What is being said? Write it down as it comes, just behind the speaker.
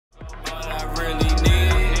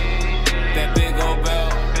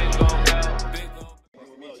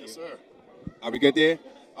Are we good there?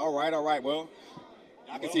 All right, all right. Well,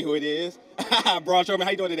 I can see who it is. Braun Strowman,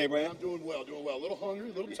 how you doing today, bro? I'm doing well, doing well. A little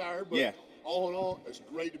hungry, a little tired, but yeah. all in all, it's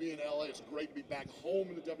great to be in LA. It's great to be back home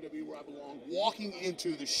in the WWE where I belong, walking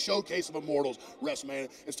into the showcase of immortals, Wrestlemania.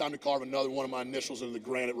 It's time to carve another one of my initials into the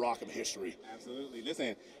granite rock of history. Absolutely.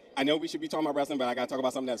 Listen, I know we should be talking about wrestling, but I got to talk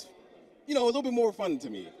about something that's, you know, a little bit more fun to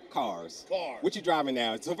me. Cars. What you driving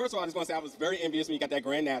now? So first of all, I just want to say I was very envious when you got that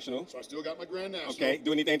Grand National. So I still got my Grand National. Okay.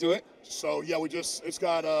 Do anything to it? So yeah, it's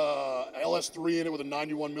got LS3 in it with a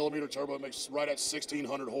 91 millimeter turbo. It makes right at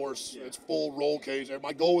 1,600 horse. Yeah. It's full roll cage.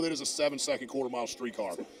 My goal with it is a 7-second quarter-mile street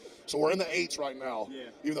car. So we're in the 8s right now. Yeah.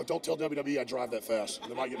 Even though don't tell WWE I drive that fast.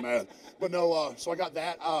 They might get mad. But no, so I got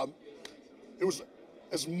that. It was,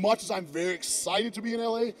 as much as I'm very excited to be in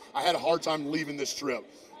LA, I had a hard time leaving this trip.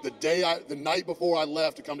 The night before I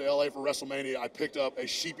left to come to LA for WrestleMania, I picked up a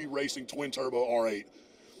Sheepy Racing twin turbo R8.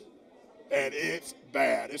 And it's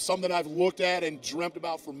bad. It's something I've looked at and dreamt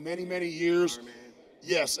about for many, many years.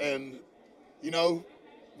 Yes, and you know,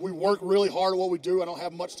 we work really hard at what we do. I don't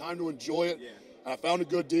have much time to enjoy it. Yeah. I found a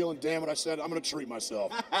good deal, and damn it, I said I'm going to treat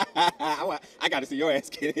myself. I got to see your ass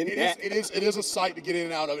get in that. It is a sight to get in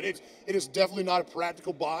and out of it. It is definitely not a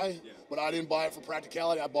practical buy, but I didn't buy it for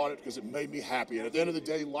practicality. I bought it because it made me happy. And at the end of the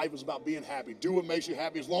day, life is about being happy. Do what makes you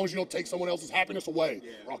happy, as long as you don't take someone else's happiness away,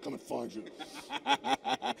 or I'll come and find you.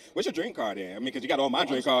 What's your dream car then? I mean, because you got all my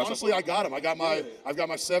dream cars. Honestly, I got them. I've got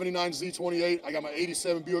my '79 Z28. I got my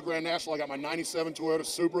 '87 Buick Grand National. I got my '97 Toyota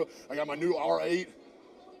Supra. I got my new R8.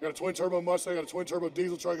 I got a twin turbo Mustang, I got a twin turbo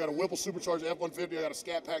diesel truck, I got a Whipple supercharged F-150, I got a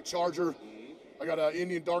Scat Pack Charger, I got an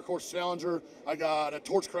Indian Dark Horse Challenger, I got a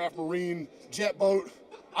Torchcraft Marine jet boat.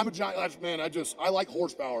 I'm a giant, man, I like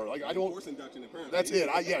horsepower. Like, I don't. Force induction, apparently. That's it.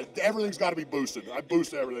 Yeah, everything's got to be boosted. I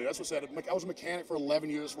boost everything. That's what I said. I was a mechanic for 11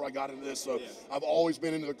 years before I got into this, so I've always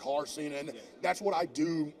been into the car scene, and that's what I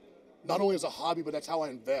do. Not only as a hobby, but that's how I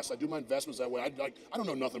invest. I do my investments that way. I don't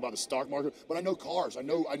know nothing about the stock market, but I know cars. I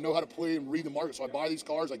know how to play and read the market. So I buy these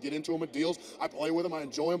cars, I get into them at deals, I play with them, I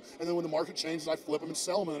enjoy them, and then when the market changes, I flip them and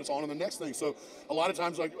sell them, and then it's on to the next thing. So a lot of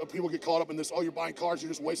times, like, people get caught up in this, oh, you're buying cars, you're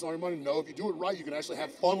just wasting all your money. No, if you do it right, you can actually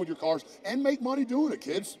have fun with your cars and make money doing it,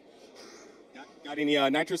 kids. Got any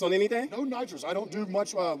nitrous on anything? No nitrous. I don't do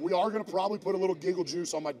much. We are going to probably put a little giggle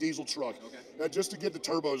juice on my diesel truck, just to get the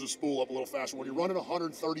turbos to spool up a little faster. When you're running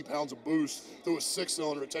 130 pounds of boost through a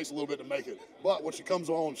 6-cylinder, it takes a little bit to make it. But when she comes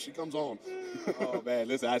on, she comes on. Oh, man,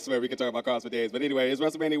 listen, I swear we can talk about cars for days. But anyway, it's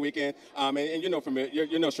WrestleMania weekend, and you know,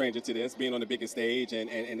 you're no stranger to this, being on the biggest stage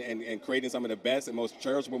and creating some of the best and most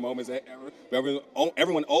cherishable moments ever.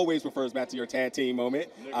 Everyone always refers back to your tag team moment.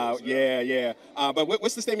 But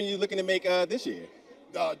what's the statement you're looking to make this year?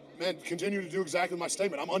 Man, continue to do exactly my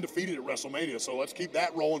statement. I'm undefeated at WrestleMania, so let's keep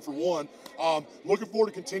that rolling for one. Looking forward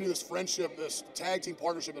to continue this friendship, this tag team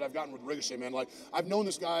partnership that I've gotten with Ricochet, man. Like, I've known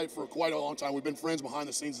this guy for quite a long time. We've been friends behind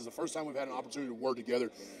the scenes. It's the first time we've had an opportunity to work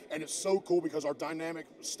together, and it's so cool because our dynamic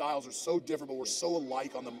styles are so different, but we're so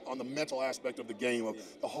alike on the mental aspect of the game, of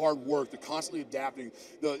the hard work, the constantly adapting,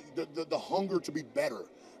 the hunger to be better.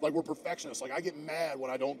 Like, we're perfectionists. Like, I get mad when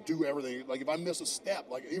I don't do everything. Like, if I miss a step,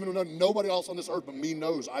 like, even though nobody else on this earth but me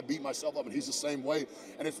knows, I beat myself up, and he's the same way.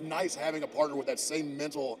 And it's nice having a partner with that same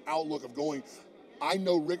mental outlook of going, I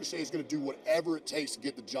know Ricochet is going to do whatever it takes to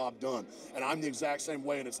get the job done. And I'm the exact same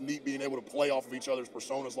way, and it's neat being able to play off of each other's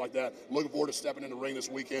personas like that. Looking forward to stepping in the ring this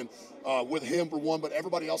weekend with him for one, but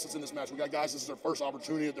everybody else that's in this match. We got guys, this is their first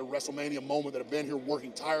opportunity at their WrestleMania moment that have been here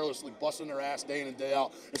working tirelessly, busting their ass day in and day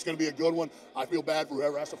out. It's going to be a good one. I feel bad for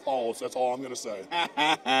whoever has to follow us. That's all I'm going to say.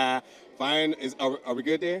 Fine. Are we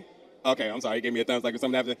good there? Okay, I'm sorry. You gave me a thumbs like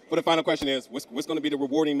something happened. But the final question is, what's going to be the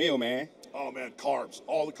rewarding meal, man? Oh, man, carbs.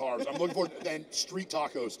 All the carbs. I'm looking forward to street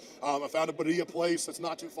tacos. I found a bodega place that's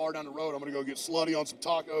not too far down the road. I'm going to go get slutty on some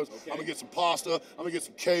tacos. Okay. I'm going to get some pasta. I'm going to get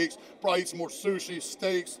some cakes. Probably eat some more sushi,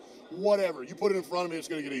 steaks, whatever. You put it in front of me, it's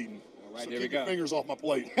going to get eaten. All right, so there keep we go. Your fingers off my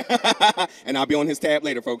plate. And I'll be on his tab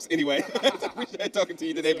later, folks. Anyway, I appreciate talking to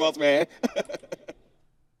you today, boss man.